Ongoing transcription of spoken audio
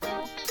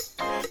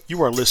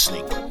You are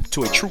listening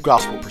to a true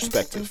gospel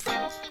perspective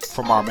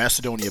from our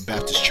Macedonia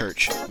Baptist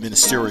Church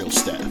ministerial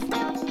staff.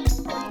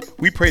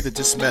 We pray that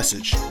this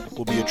message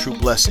will be a true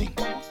blessing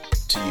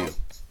to you.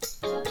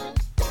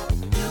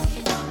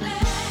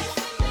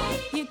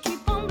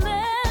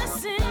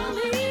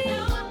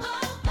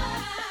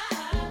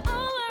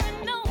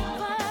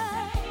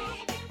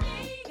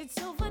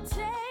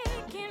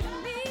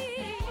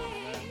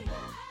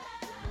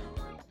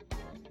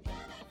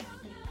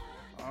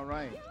 All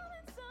right.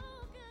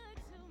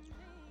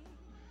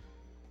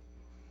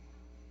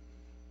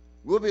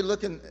 We'll be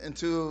looking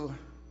into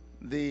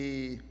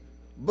the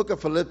book of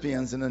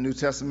Philippians in the New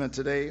Testament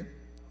today.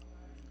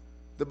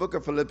 The book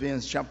of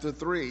Philippians, chapter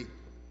 3,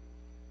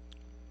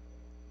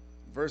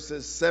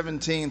 verses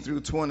 17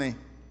 through 20.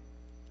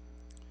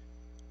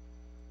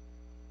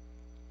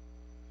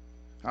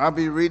 I'll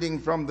be reading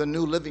from the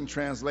New Living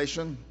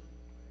Translation.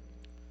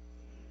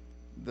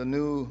 The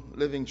New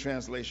Living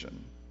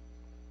Translation.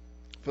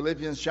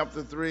 Philippians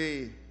chapter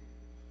 3,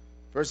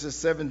 verses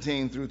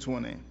 17 through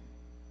 20.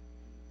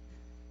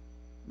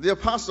 The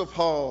Apostle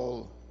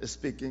Paul is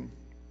speaking.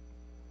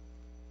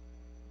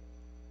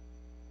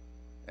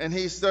 And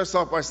he starts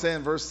off by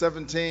saying, verse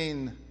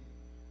 17,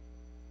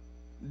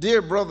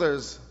 "Dear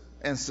brothers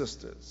and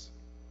sisters,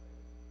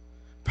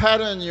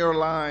 pattern your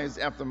lives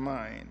after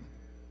mine,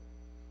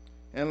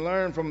 and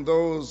learn from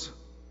those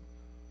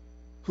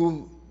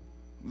who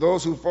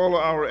follow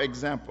our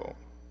example.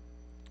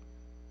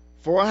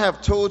 For I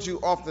have told you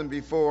often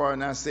before,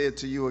 and I say it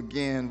to you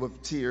again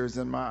with tears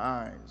in my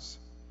eyes,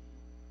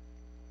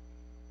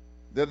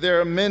 that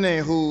there are many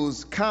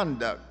whose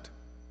conduct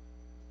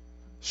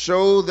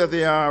show that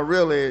they are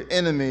really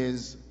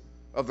enemies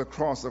of the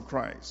cross of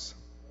Christ.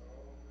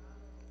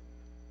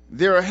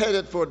 They are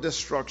headed for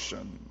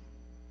destruction.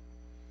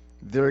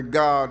 Their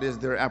God is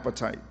their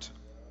appetite.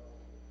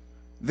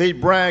 They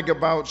brag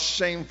about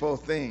shameful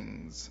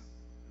things,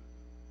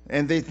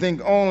 and they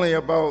think only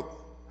about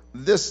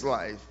this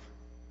life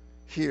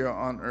here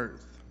on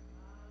earth.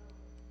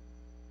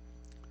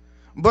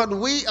 But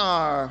we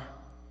are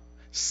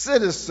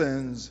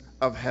citizens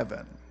of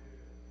heaven,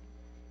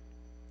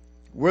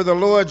 where the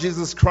Lord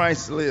Jesus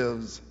Christ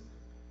lives,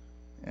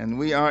 and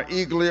we are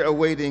eagerly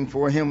awaiting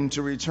for him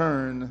to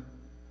return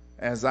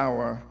as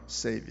our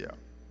Savior."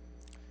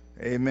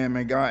 Amen.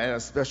 May God add a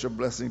special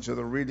blessing to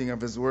the reading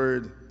of his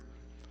word.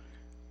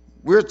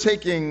 We're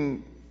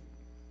taking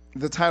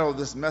the title of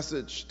this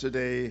message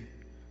today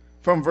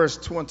from verse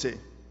 20,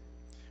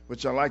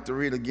 which I'd like to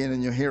read again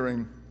in your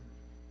hearing.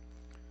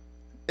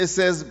 It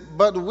says,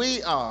 "But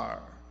we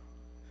are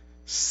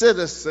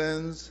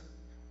citizens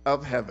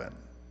of heaven."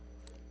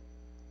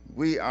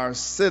 We are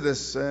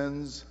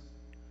citizens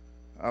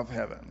of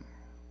heaven.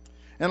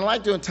 And I'd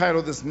like to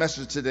entitle this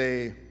message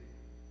today,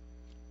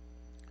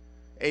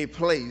 "A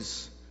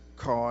Place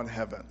Called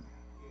Heaven."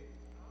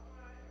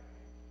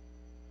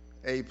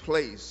 A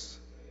place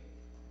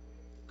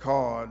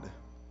called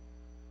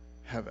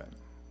heaven.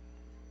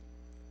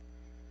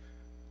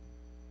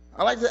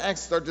 I'd like to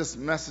start this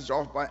message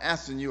off by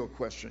asking you a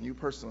question, you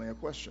personally a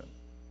question.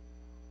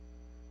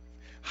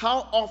 How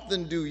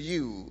often do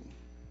you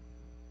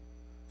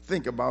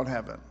think about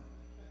heaven?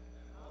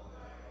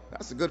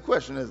 That's a good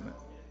question, isn't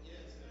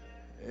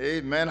it?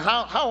 Amen.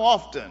 How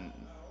often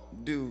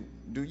do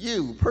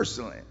you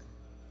personally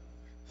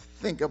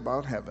think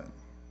about heaven?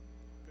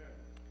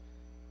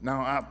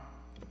 Now,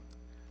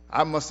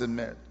 I must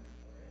admit,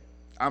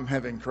 I'm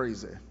heaven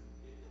crazy.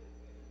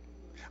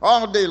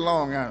 All day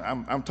long,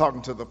 I'm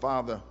talking to the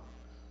Father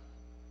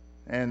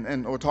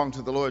or talking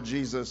to the Lord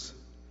Jesus,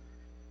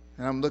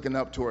 and I'm looking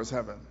up towards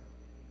heaven.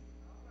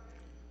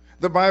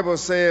 The Bible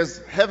says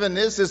heaven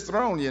is his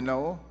throne, you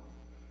know.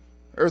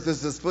 Earth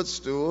is his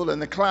footstool,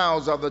 and the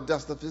clouds are the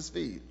dust of his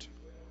feet.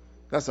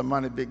 That's a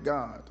mighty big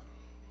God.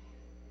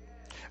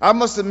 I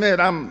must admit,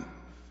 I'm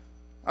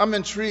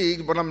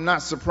intrigued, but I'm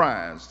not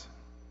surprised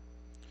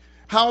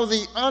how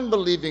the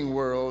unbelieving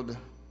world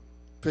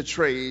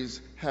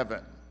portrays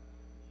heaven.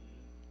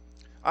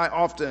 I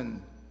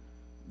often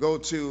go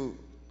to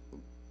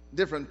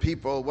different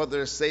people, whether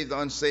they're saved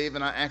or unsaved,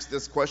 and I ask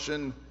this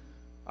question.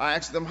 I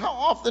ask them, how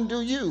often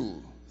do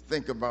you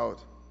think about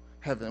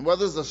heaven?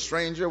 Whether it's a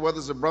stranger, whether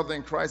it's a brother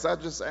in Christ, I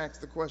just ask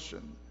the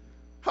question,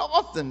 how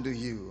often do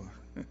you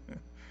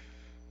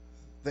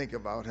think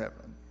about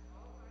heaven?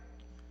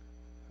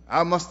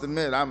 I must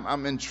admit,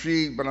 I'm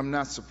intrigued, but I'm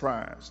not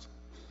surprised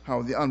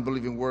how the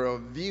unbelieving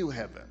world view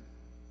heaven.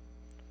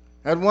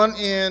 At one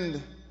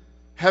end,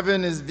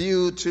 heaven is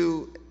viewed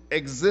to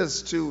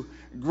exist to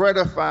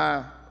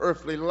gratify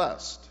earthly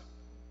lust.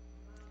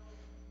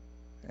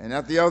 And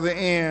at the other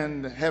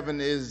end,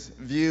 heaven is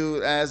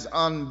viewed as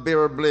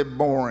unbearably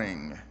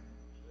boring.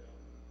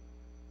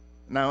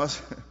 Now,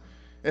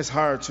 it's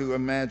hard to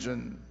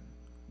imagine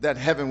that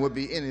heaven would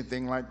be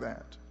anything like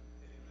that.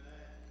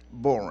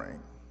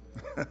 Boring.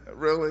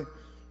 Really?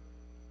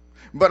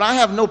 But I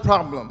have no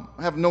problem,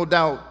 I have no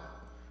doubt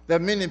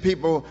that many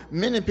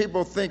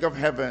people think of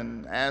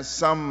heaven as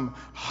some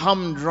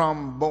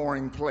humdrum,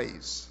 boring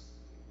place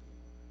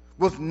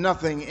with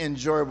nothing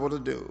enjoyable to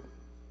do.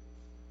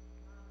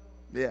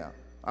 Yeah,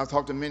 I've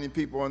talked to many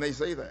people and they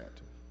say that.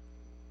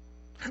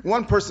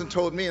 One person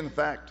told me, in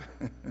fact,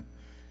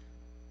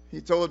 he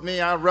told me,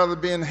 I'd rather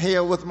be in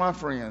hell with my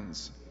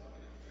friends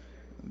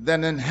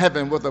than in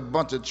heaven with a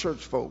bunch of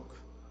church folk.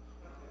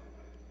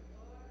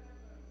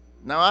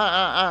 Now,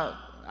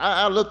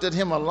 I looked at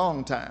him a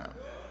long time.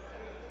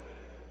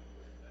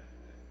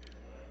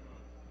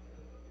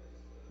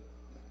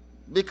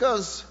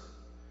 Because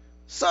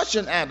such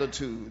an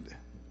attitude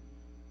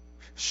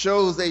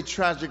shows a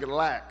tragic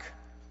lack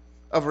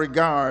of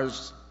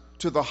regards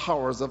to the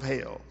horrors of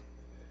hell.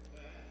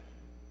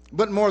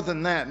 But more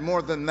than that,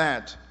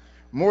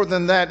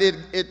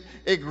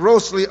 it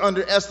grossly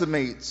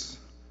underestimates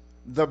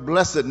the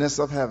blessedness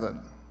of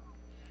heaven.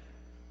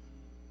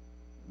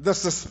 The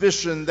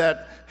suspicion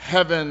that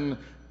heaven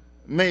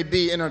may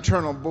be an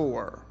eternal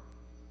bore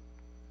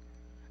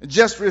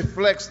just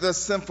reflects the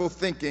sinful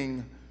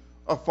thinking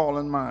of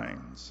fallen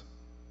minds.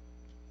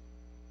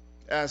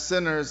 As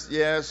sinners,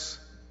 yes,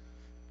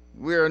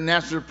 we are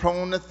naturally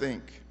prone to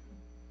think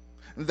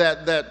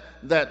that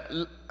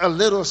a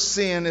little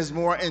sin is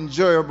more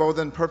enjoyable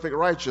than perfect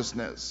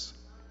righteousness.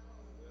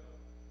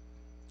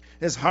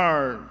 It's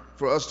hard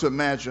for us to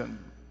imagine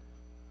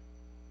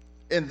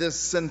in this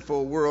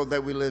sinful world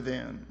that we live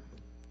in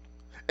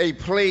a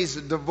place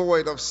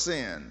devoid of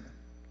sin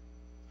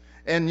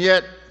and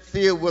yet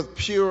filled with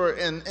pure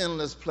and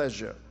endless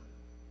pleasure.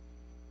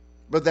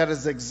 But that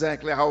is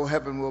exactly how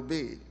heaven will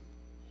be.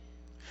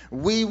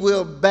 We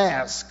will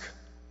bask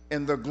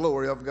in the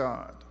glory of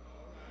God.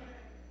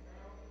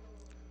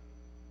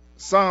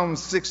 Psalm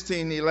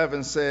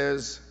 16:11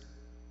 says,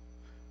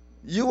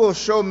 "You will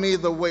show me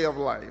the way of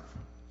life,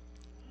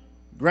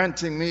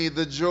 granting me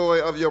the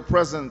joy of your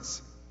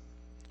presence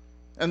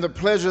and the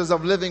pleasures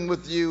of living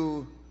with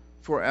you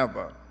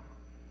forever."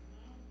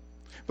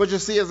 But you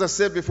see, as I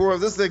said before,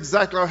 this is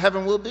exactly how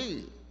heaven will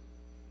be.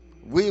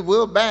 We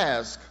will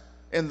bask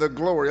in the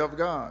glory of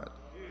God.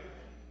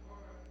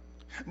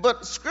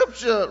 But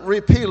Scripture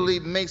repeatedly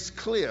makes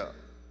clear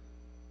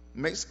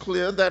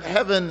that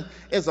heaven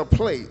is a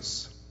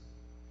place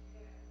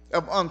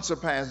of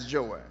unsurpassed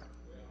joy,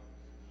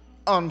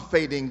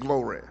 unfading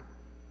glory,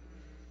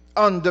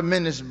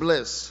 undiminished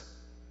bliss,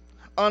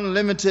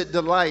 unlimited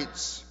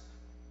delights,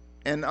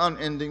 and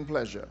unending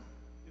pleasure.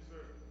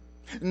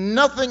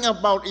 Nothing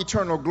about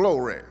eternal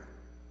glory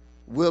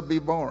will be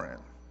boring.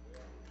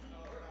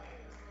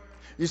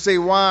 You say,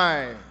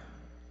 why?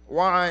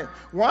 Why?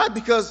 Why?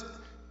 Because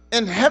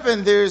in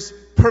heaven there's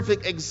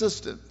perfect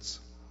existence.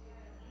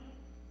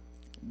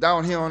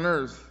 Down here on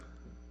earth,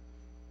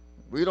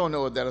 we don't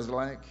know what that is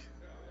like.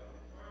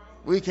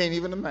 We can't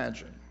even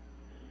imagine.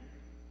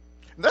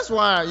 That's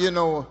why,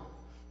 I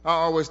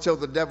always tell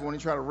the devil when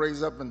he tries to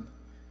raise up, and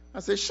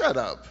I say, shut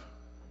up.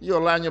 You're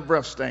allowing your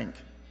breath stink.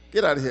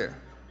 Get out of here.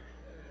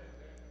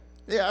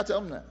 Yeah, I tell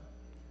him that.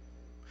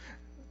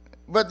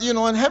 But,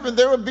 in heaven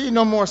there will be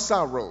no more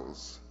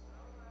sorrows,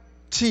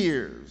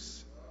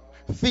 tears,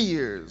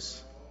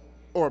 fears,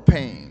 or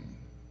pain.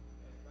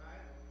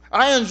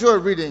 I enjoy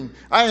reading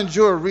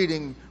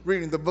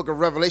the book of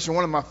Revelation.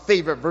 One of my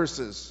favorite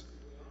verses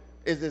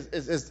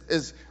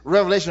is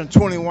Revelation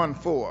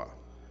 21:4.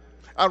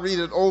 I read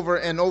it over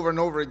and over and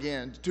over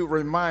again to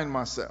remind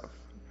myself.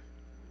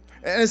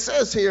 And it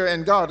says here,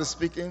 and God is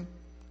speaking,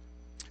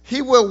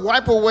 He will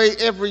wipe away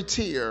every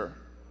tear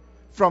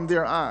from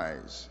their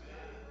eyes,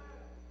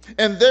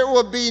 and there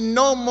will be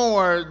no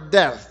more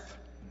death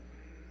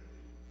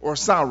or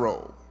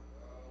sorrow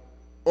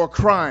or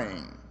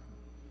crying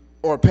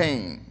or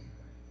pain,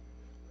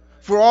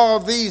 for all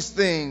these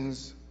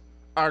things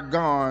are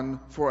gone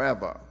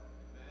forever.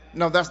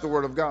 Now that's the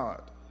word of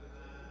God.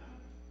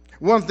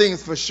 One thing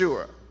is for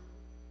sure,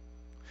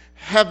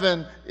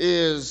 heaven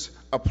is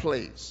a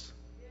place.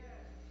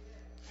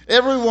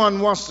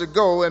 Everyone wants to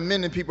go, and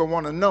many people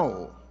want to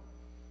know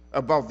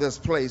about this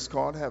place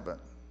called heaven.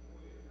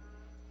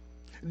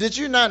 Did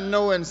you not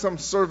know in some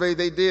survey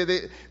they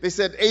did, they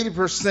said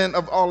 80%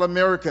 of all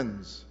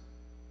Americans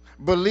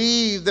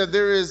believe that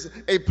there is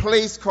a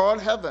place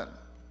called heaven?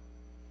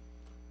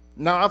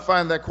 Now I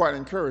find that quite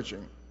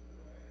encouraging,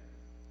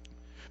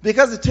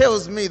 because it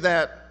tells me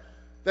that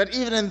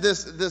even in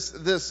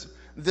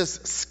this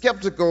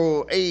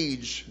skeptical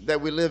age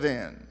that we live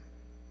in,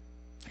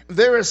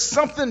 there is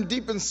something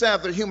deep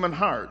inside the human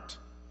heart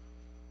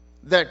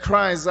that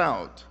cries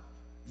out,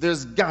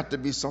 there's got to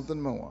be something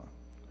more.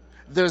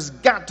 There's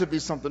got to be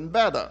something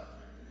better.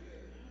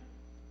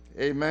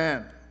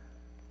 Amen.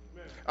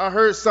 I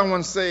heard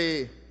someone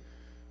say,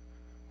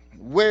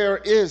 where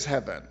is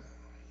heaven?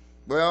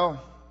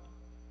 Well,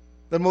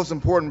 the most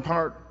important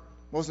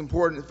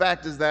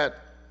fact is that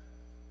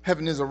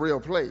heaven is a real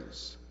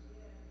place.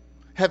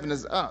 Heaven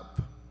is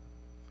up.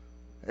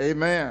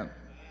 Amen.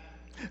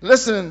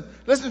 Listen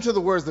to the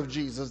words of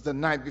Jesus the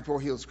night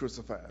before he was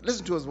crucified.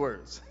 Listen to his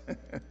words.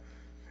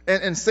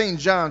 In St.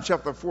 John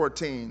chapter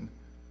 14,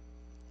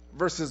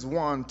 verses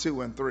 1,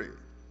 2, and 3.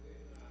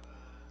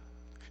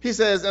 He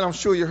says, and I'm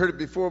sure you heard it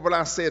before, but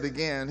I'll say it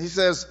again. He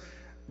says,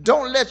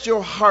 Don't let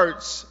your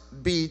hearts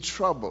be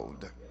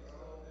troubled.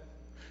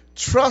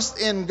 Trust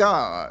in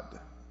God.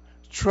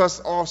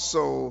 Trust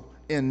also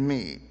in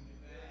me.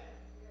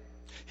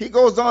 He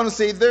goes on to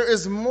say, there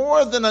is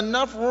more than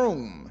enough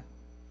room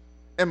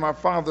in my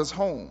Father's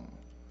home.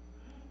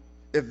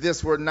 If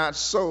this were not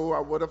so, I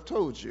would have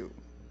told you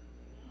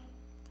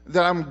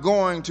that I'm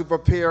going to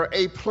prepare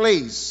a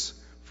place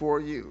for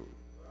you.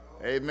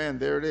 Amen.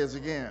 There it is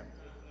again.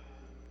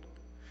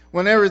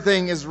 When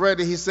everything is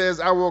ready, he says,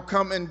 I will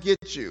come and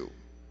get you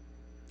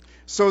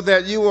so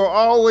that you will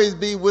always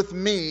be with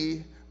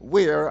me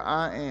where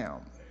I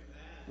am.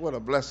 What a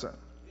blessing.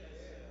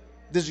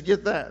 Did you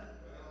get that?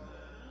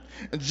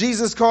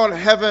 Jesus called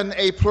heaven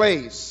a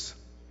place,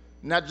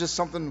 not just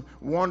something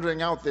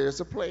wandering out there. It's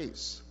a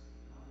place.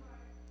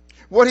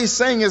 What he's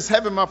saying is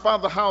heaven, my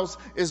Father's house,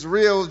 is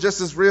real, just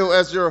as real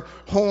as your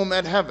home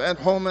at heaven, at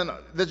home and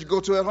that you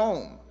go to at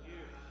home.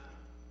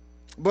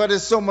 But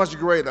it's so much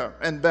greater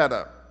and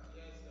better.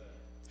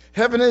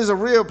 Heaven is a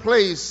real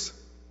place,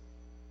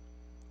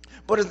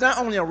 but it's not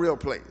only a real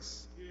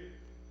place.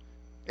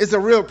 It's a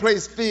real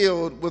place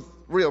filled with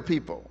real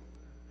people.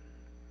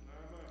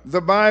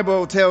 The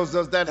Bible tells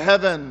us that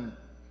heaven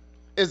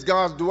is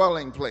God's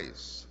dwelling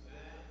place.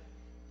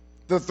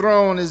 The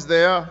throne is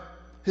there.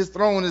 His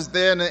throne is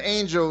there, and the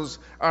angels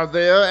are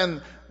there,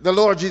 and the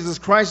Lord Jesus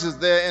Christ is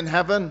there in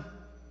heaven.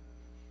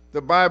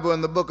 The Bible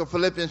in the book of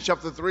Philippians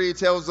chapter 3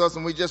 tells us,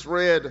 and we just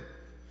read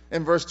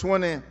in verse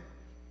 20,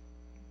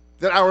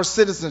 that our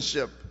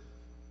citizenship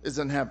is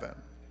in heaven.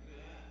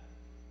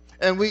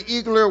 And we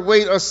eagerly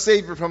await a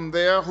Savior from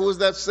there. Who is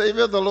that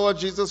Savior? The Lord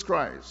Jesus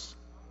Christ.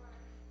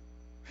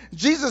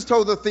 Jesus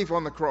told the thief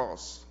on the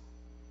cross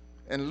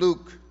in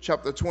Luke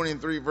chapter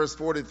 23, verse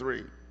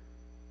 43.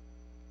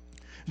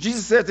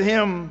 Jesus said to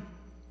him,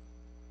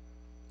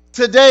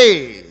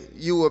 today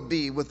you will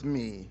be with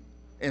me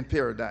in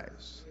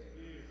paradise.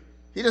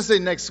 He didn't say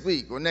next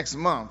week or next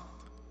month.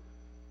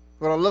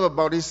 What I love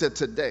about it, he said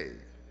today.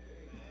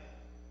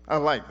 I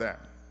like that.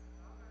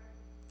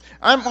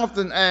 I'm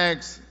often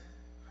asked,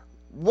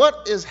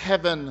 what is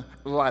heaven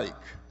like?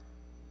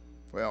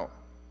 Well,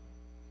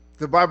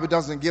 the Bible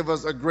doesn't give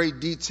us a great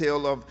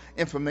detail of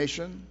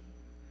information,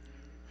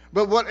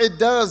 but what it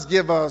does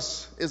give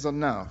us is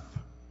enough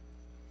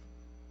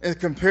in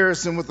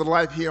comparison with the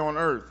life here on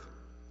earth.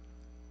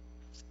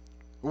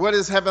 What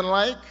is heaven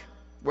like?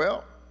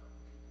 Well,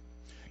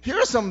 here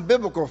are some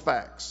biblical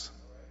facts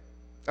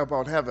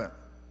about heaven.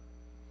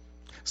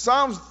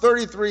 Psalms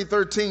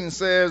 33:13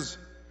 says,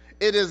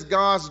 it is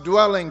God's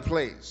dwelling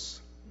place.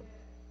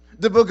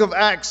 The book of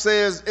Acts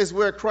says it's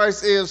where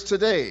Christ is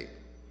today.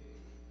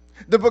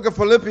 The book of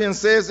Philippians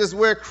says it's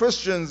where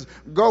Christians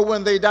go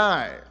when they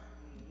die.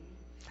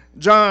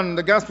 John,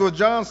 the Gospel of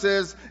John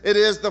says it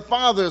is the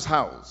Father's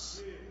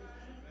house.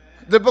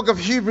 The book of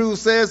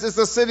Hebrews says it's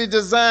a city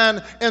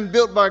designed and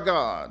built by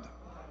God.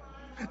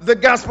 The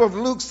Gospel of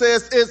Luke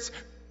says it's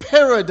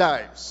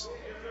paradise.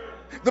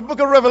 The book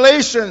of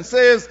Revelation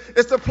says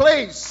it's a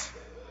place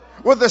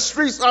where the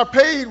streets are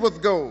paved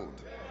with gold,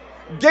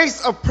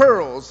 gates of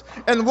pearls,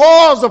 and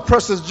walls of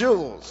precious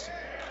jewels.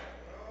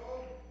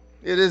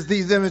 It is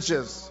these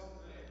images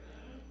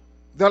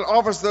that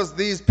offers us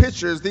these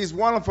pictures, these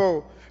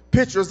wonderful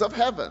pictures of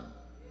heaven.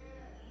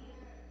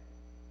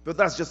 But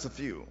that's just a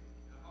few.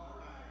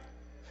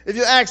 If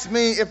you ask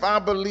me if I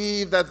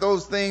believe that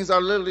those things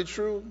are literally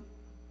true,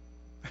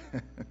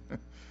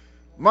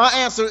 my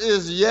answer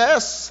is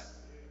yes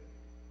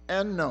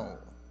and no.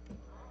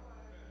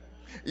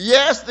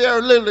 Yes, they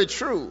are literally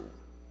true,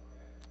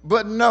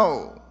 but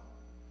no,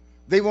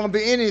 they won't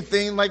be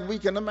anything like we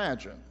can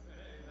imagine.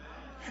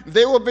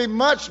 They will be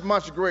much,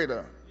 much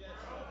greater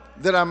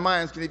than our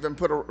minds can even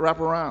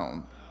wrap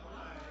around.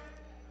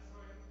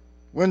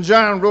 When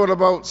John wrote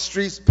about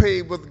streets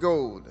paved with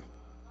gold,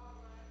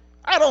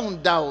 I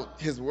don't doubt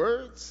his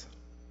words.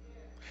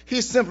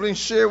 He simply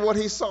shared what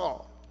he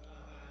saw.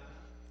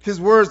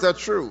 His words are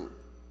true.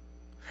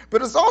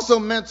 But it's also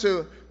meant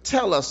to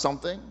tell us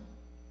something,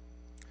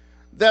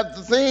 that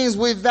the things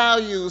we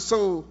value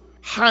so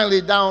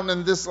highly down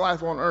in this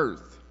life on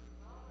earth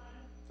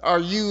are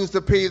used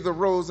to pave the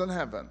roads in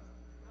heaven.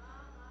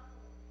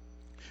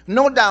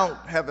 No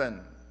doubt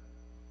heaven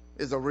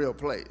is a real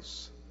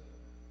place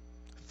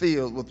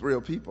filled with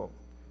real people.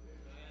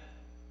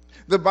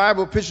 The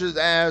Bible pictures it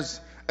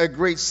as a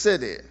great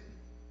city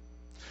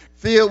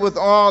filled with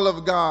all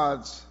of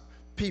God's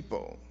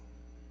people.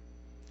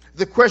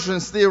 The question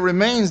still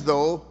remains,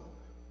 though,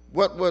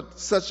 what would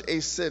such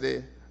a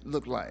city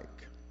look like?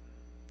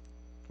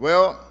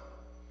 Well,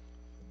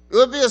 it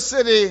would be a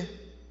city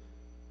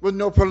with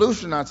no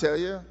pollution, I tell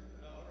you.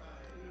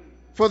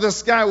 For the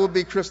sky will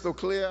be crystal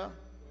clear.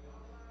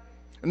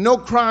 No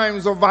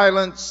crimes or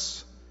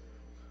violence,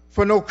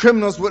 for no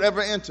criminals would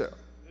ever enter.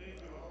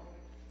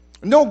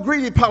 No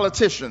greedy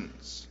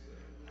politicians,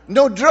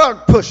 no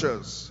drug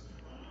pushers,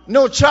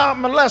 no child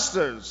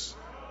molesters,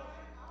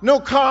 no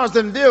cars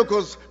and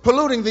vehicles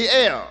polluting the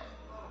air,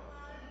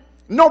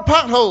 no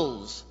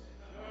potholes,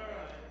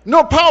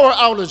 no power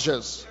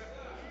outages,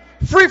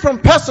 free from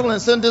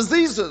pestilence and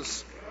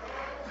diseases,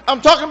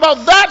 I'm talking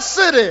about that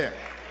city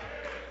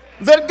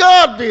that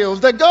God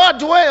builds, that God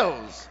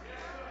dwells.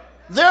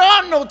 There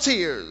are no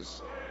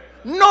tears,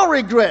 no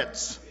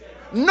regrets,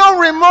 no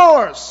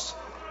remorse.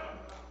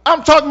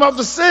 I'm talking about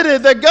the city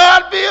that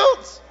God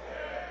builds.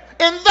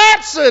 In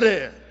that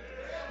city,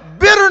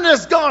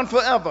 bitterness gone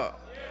forever.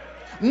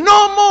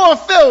 No more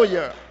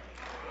failure.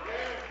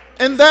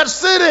 In that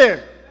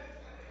city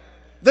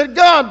that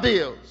God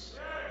builds.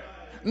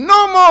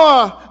 No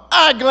more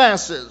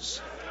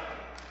eyeglasses.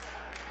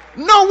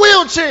 No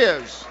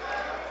wheelchairs.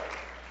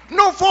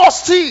 No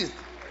false teeth.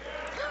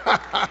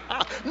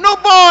 No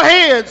bald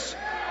heads.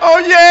 Oh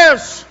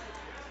yes.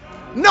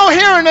 No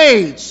hearing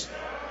aids.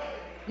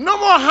 No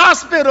more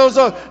hospitals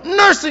or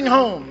nursing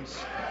homes.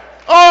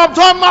 Oh, I'm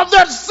talking about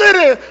that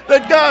city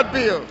that God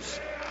builds.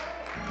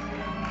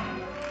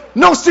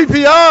 No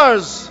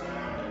CPRs.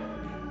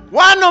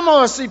 Why no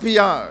more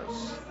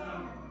CPRs?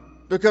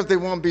 Because they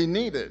won't be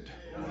needed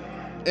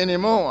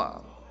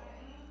anymore.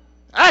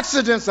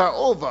 Accidents are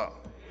over.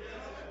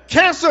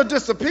 Cancer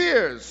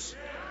disappears.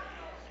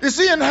 You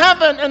see, in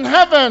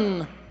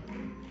heaven,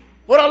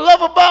 what I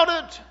love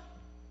about it,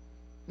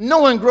 no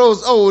one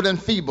grows old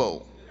and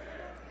feeble.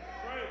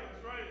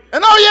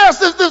 And oh yes,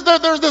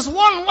 there's this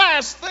one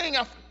last thing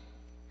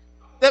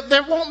that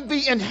there won't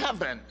be in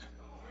heaven.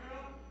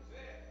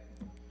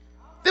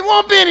 There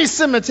won't be any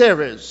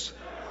cemeteries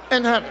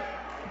in heaven.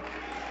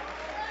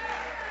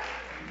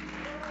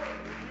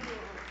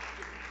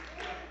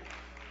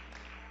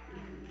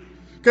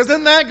 Because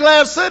in that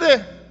glass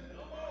city,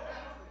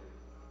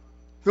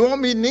 there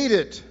won't be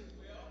needed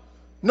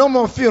no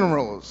more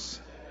funerals,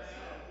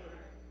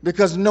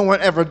 because no one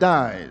ever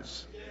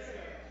dies.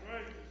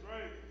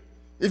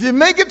 If you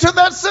make it to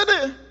that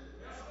city,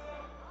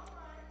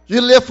 you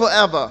live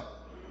forever,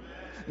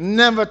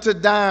 never to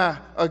die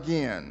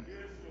again.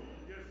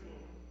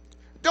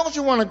 Don't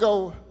you want to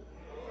go?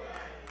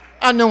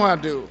 I know I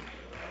do.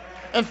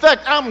 In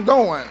fact, I'm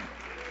going.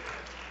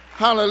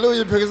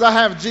 Hallelujah, because I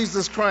have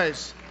Jesus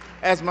Christ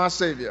as my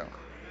Savior.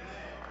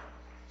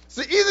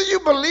 See, either you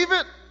believe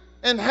it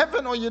in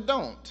heaven or you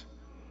don't.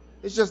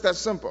 It's just that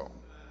simple.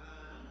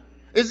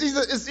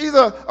 It's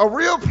either a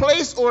real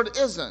place or it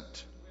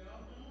isn't.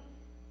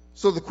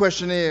 So the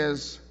question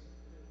is,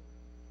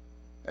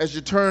 as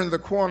you turn the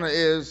corner,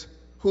 is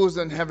who's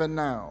in heaven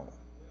now?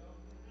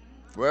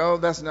 Well,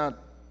 that's not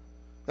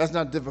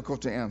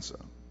difficult to answer.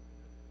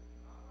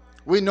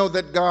 We know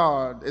that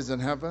God is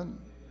in heaven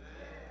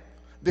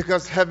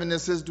because heaven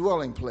is his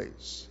dwelling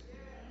place.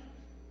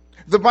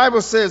 The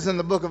Bible says in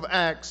the book of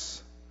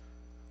Acts,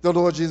 the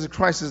Lord Jesus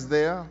Christ is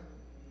there.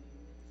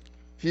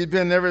 He's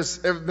been there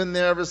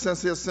ever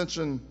since the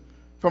ascension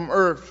from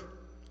earth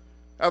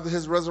after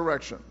his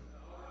resurrection.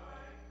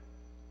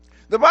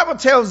 The Bible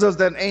tells us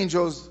that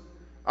angels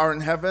are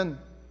in heaven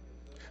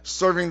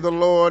serving the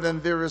Lord in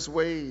various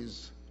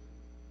ways.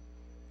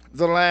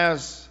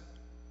 The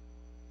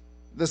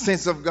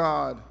saints of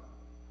God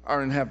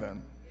are in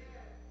heaven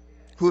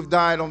who have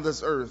died on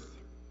this earth.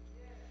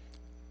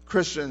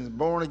 Christians,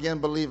 born again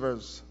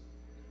believers.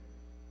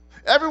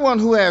 Everyone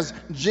who has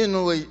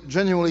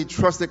genuinely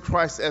trusted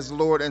Christ as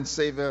Lord and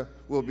Savior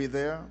will be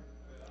there.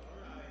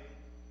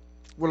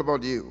 What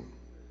about you?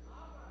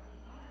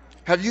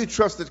 Have you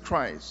trusted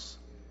Christ?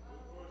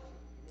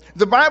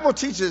 The Bible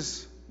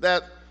teaches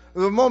that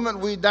the moment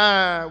we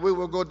die, we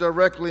will go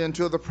directly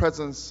into the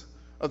presence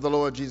of the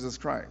Lord Jesus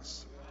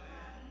Christ.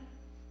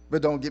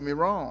 But don't get me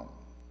wrong.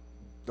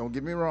 Don't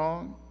get me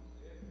wrong.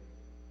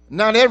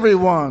 Not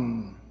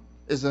everyone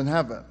is in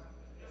heaven.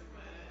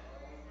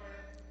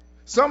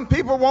 Some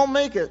people won't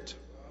make it.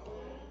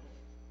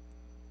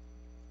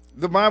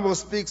 The Bible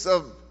speaks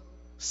of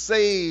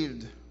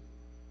saved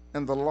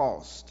and the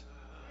lost.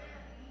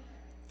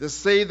 The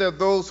saved are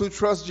those who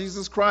trust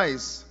Jesus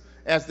Christ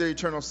as their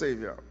eternal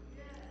Savior.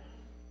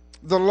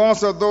 The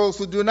lost are those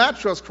who do not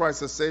trust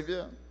Christ as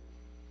Savior.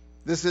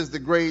 This is the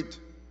great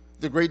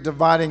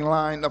dividing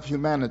line of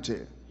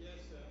humanity.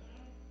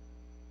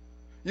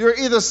 You're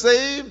either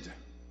saved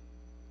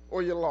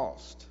or you're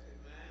lost.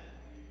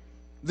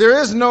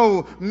 There is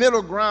no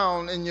middle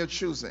ground in your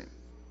choosing.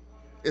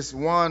 It's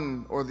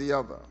one or the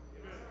other.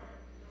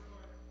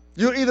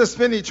 You either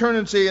spend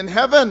eternity in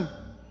heaven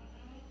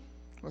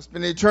or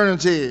spend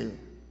eternity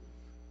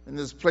in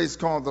this place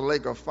called the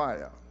lake of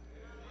fire.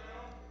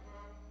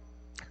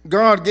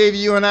 God gave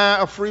you and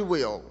I a free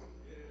will.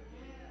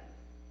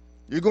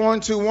 You're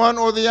going to one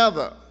or the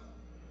other,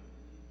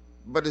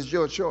 but it's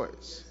your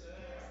choice.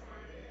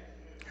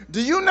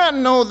 Do you not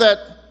know that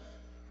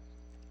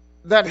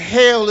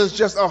hell is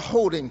just a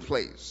holding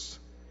place?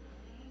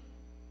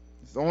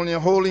 It's only a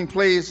holding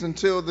place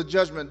until the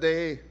judgment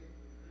day,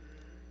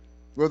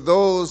 where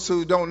those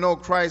who don't know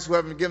Christ, who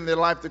haven't given their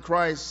life to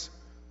Christ,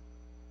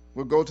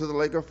 will go to the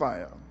lake of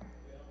fire.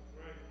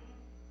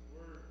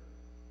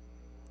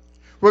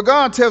 Where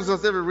God tells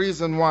us every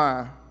reason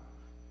why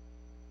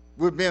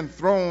we're being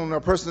thrown,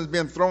 a person is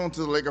being thrown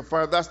to the lake of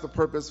fire. That's the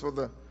purpose for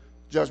the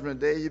judgment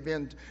day. You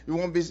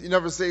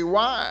never say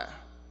why.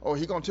 Oh,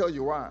 he's going to tell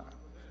you why.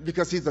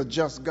 Because he's a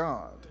just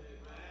God.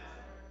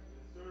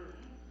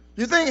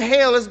 You think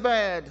hell is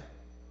bad?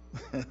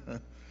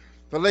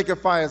 The lake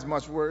of fire is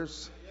much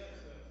worse.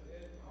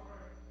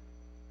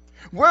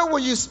 Where will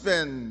you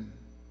spend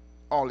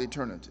all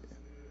eternity?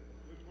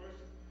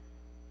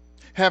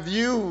 Have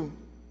you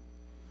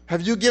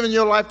given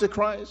your life to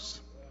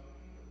Christ?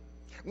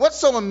 What's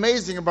so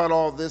amazing about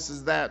all this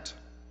is that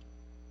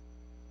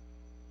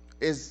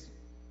is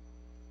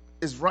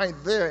right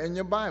there in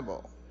your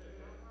Bible.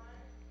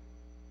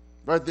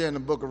 Right there in the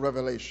book of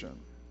Revelation.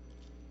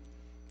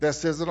 That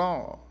says it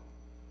all.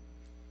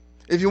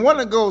 If you want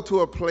to go to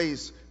a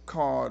place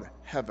called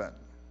heaven,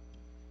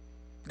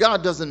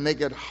 God doesn't make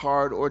it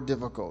hard or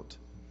difficult.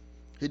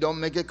 He don't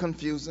make it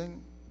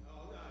confusing.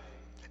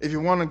 If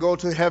you want to go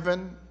to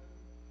heaven,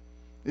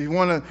 if you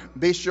want to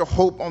base your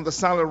hope on the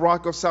solid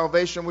rock of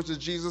salvation, which is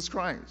Jesus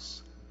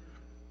Christ.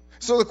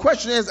 So the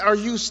question is, are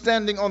you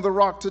standing on the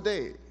rock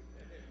today?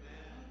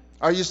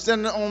 Are you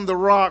standing on the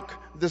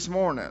rock this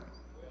morning?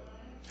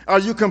 Are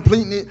you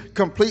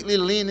completely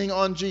leaning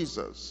on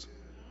Jesus?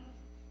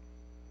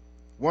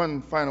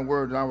 One final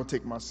word and I will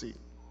take my seat.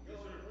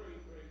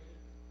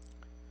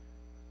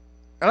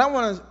 And I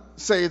want to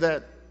say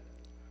that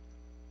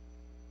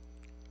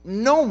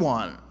no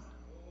one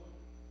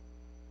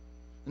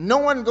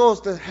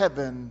goes to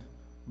heaven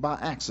by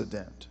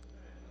accident.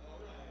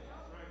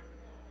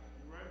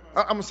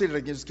 I'm going to say that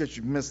again just in case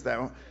you missed that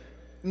one.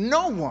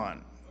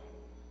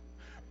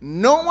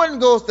 No one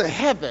goes to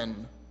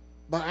heaven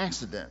by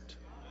accident.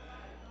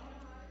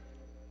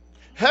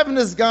 Heaven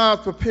is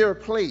God's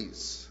prepared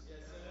place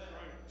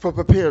for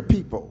prepared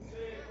people.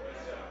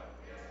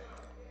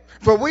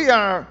 For we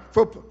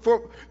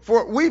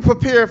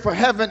prepare for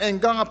heaven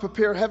and God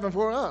prepare heaven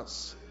for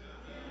us.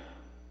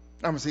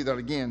 I'm going to say that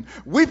again.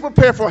 We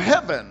prepare for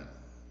heaven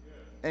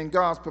and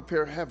God's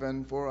prepare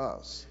heaven for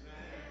us.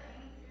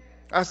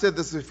 I said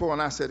this before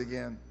and I said it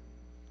again.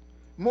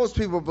 Most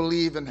people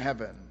believe in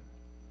heaven.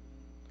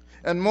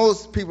 And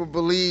most people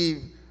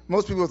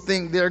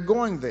think they're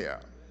going there.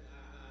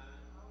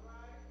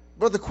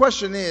 But the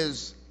question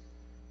is,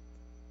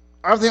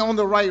 are they on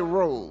the right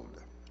road?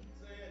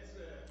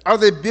 Are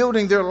they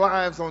building their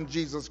lives on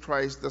Jesus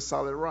Christ, the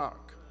solid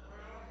rock?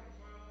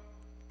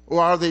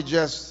 Or are they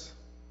just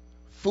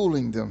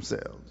fooling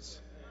themselves?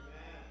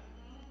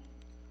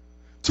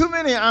 Too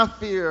many, I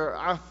fear,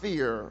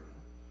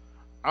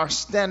 are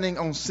standing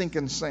on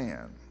sinking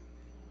sand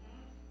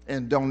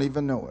and don't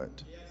even know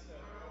it.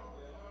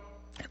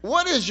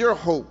 What is your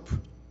hope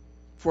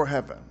for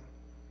heaven?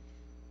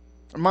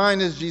 Mine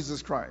is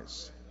Jesus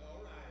Christ.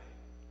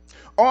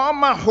 All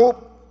my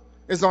hope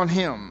is on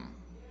him.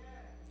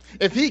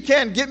 If he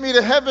can't get me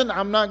to heaven,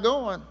 I'm not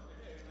going.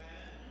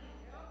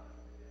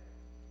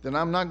 Then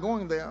I'm not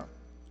going there.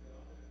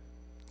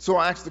 So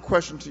I ask the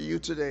question to you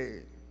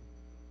today.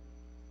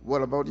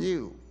 What about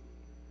you?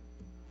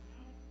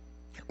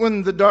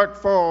 When the dark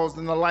falls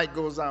and the light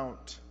goes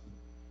out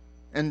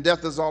and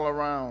death is all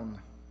around,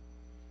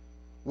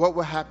 what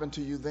will happen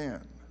to you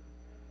then?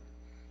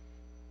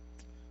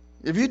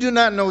 If you do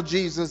not know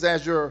Jesus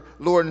as your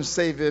Lord and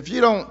Savior, if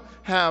you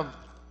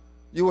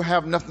will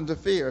have nothing to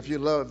fear. If you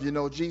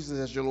know Jesus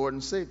as your Lord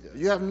and Savior,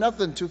 you have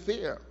nothing to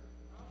fear.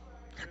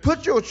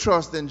 Put your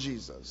trust in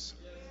Jesus.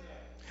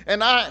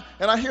 And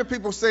I hear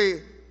people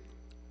say,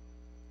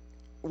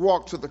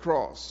 walk to the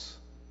cross.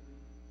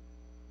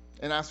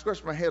 And I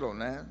scratch my head on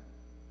that.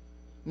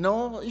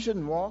 No, you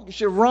shouldn't walk. You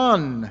should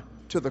run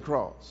to the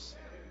cross.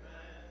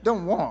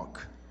 Don't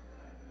walk.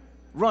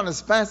 Run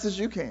as fast as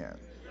you can.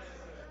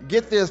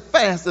 Get there as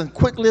fast and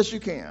quickly as you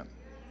can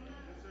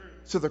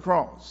to the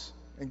cross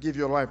and give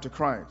your life to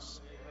Christ,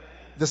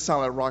 the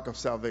solid rock of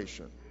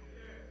salvation.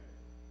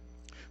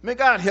 May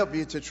God help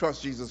you to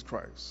trust Jesus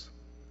Christ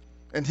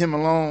and him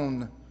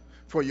alone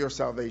for your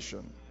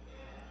salvation.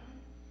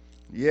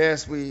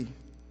 Yes,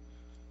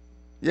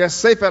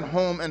 safe at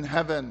home in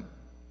heaven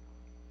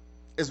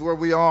is where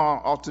we all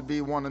ought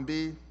to want to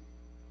be.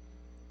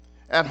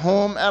 At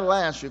home at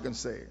last, you can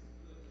say.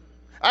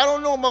 I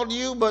don't know about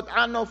you, but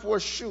I know for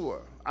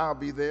sure I'll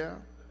be there.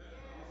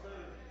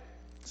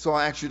 So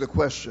I ask you the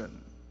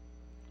question,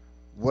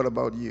 what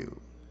about you?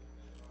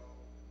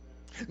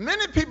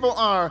 Many people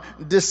are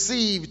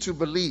deceived to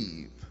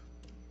believe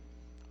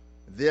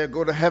they'll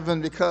go to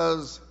heaven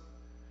because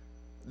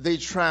they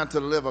try to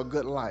live a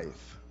good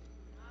life.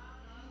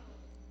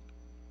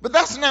 But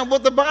that's not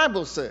what the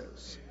Bible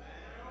says.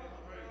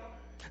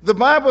 The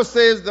Bible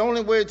says the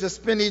only way to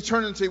spend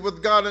eternity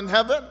with God in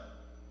heaven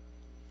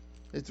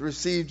is to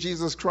receive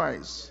Jesus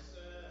Christ,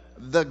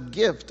 the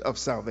gift of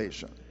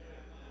salvation.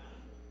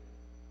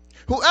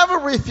 Whoever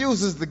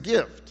refuses the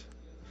gift,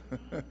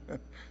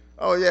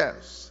 oh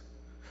yes,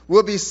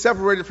 will be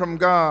separated from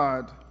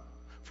God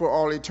for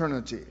all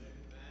eternity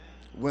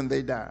when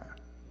they die.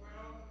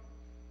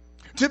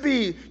 To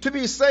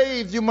be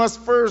saved, you must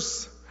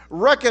first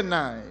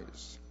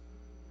recognize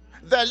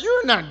that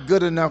you're not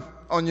good enough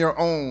on your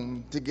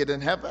own to get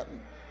in heaven.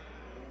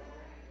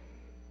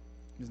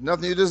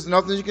 There's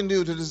nothing you can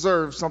do to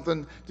deserve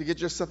something to get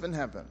yourself in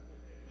heaven.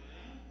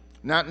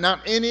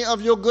 Not any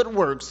of your good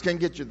works can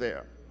get you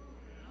there.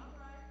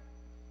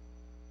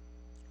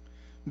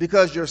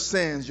 because your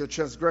sins, your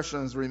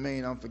transgressions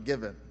remain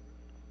unforgiven.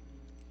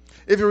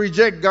 If you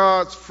reject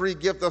God's free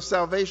gift of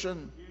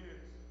salvation,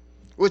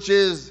 which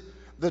is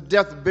the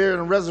death, burial,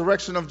 and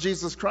resurrection of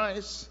Jesus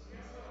Christ,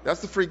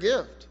 that's the free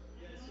gift.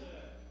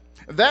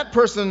 That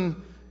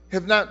person,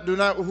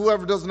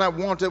 whoever does not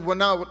want it, will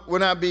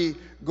not be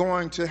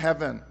going to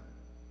heaven.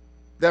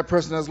 That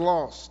person is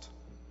lost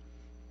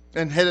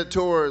and headed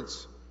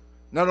towards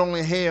not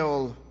only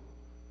hell,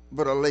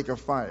 but a lake of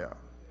fire.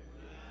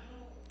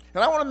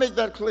 And I want to make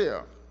that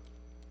clear.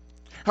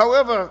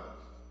 However,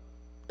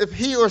 if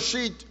he or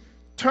she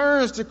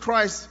turns to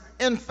Christ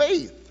in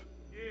faith,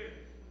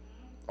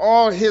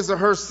 all his or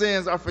her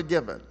sins are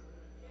forgiven.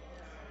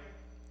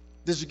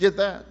 Did you get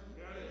that?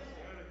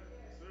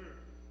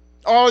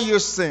 All your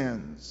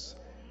sins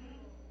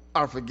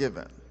are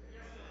forgiven.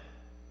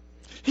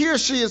 He or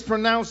she is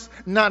pronounced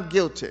not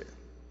guilty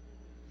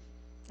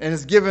and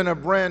is given a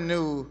brand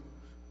new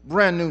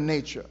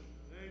nature.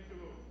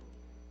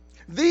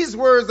 These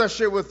words I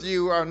share with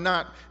you are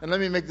not, and let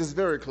me make this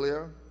very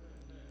clear.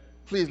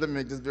 Please let me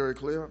make this very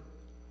clear.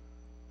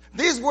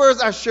 These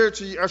words I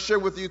share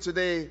with you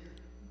today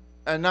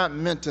are not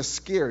meant to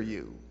scare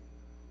you.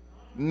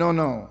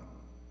 No.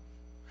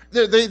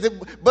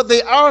 But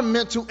they are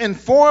meant to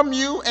inform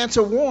you and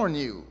to warn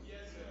you.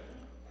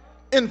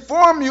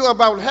 Inform you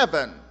about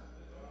heaven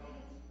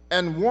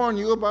and warn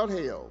you about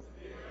hell.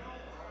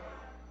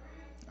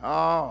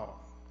 Oh.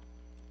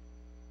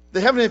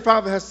 The Heavenly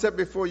Father has set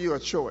before you a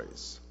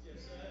choice.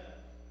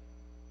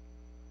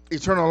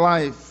 Eternal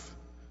life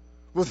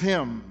with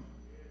Him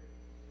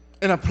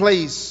in a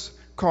place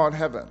called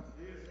heaven.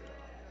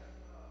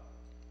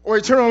 Or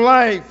eternal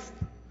life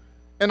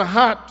in a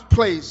hot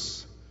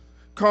place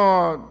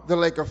called the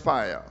lake of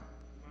fire.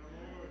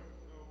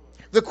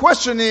 The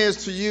question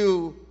is to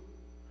you,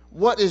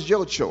 what is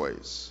your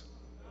choice?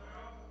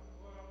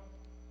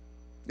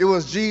 It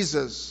was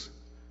Jesus,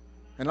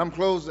 and I'm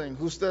closing,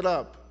 who stood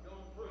up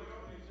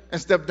and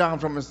stepped down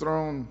from his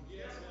throne,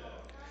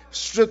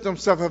 stripped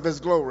himself of his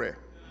glory,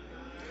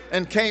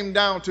 and came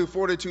down to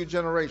 42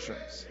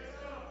 generations.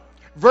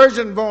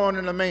 Virgin born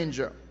in a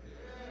manger.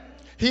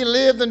 He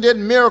lived and did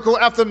miracle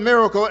after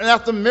miracle, and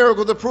after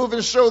miracle to prove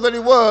and show that he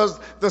was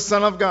the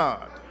Son of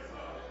God.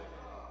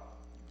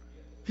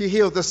 He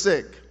healed the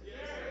sick.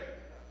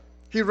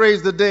 He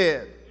raised the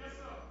dead.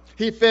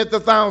 He fed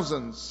the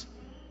thousands.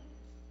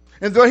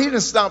 And though he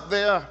didn't stop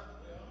there,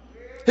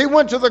 he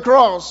went to the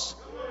cross,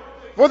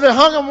 where they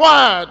hung him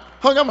wide,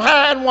 hung him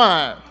high and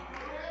wide.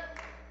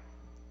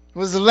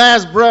 With his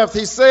last breath,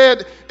 he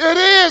said, "It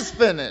is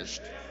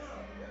finished."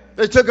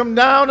 They took him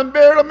down and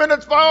buried him in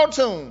its foul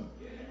tomb.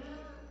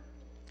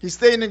 He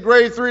stayed in the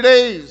grave 3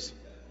 days.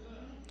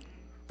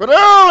 But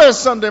early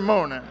Sunday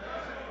morning,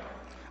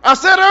 I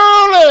said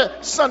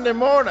early Sunday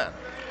morning,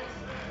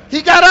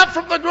 he got up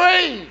from the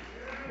grave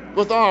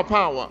with all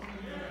power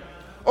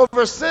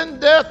over sin,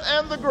 death,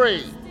 and the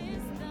grave.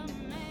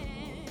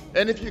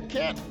 And if you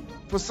can't,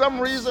 for some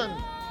reason,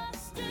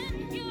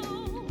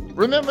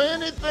 remember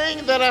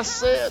anything that I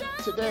said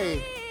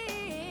today,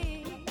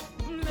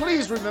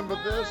 please remember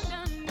this.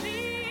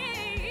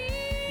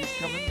 He's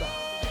coming back.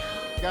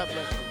 God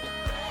bless you.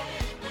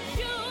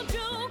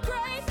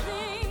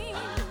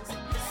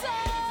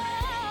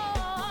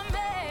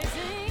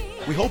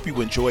 We hope you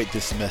enjoyed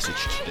this message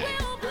today,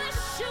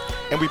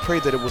 and we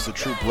pray that it was a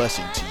true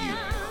blessing to you.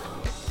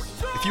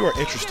 If you are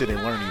interested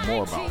in learning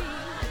more about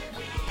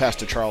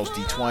Pastor Charles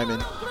D.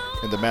 Twyman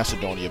and the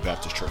Macedonia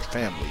Baptist Church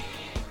family,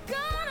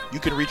 you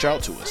can reach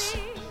out to us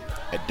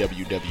at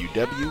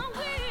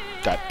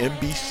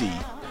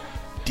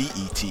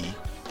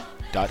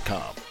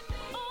www.mbcdet.com.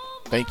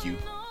 Thank you,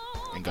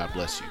 and God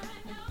bless you.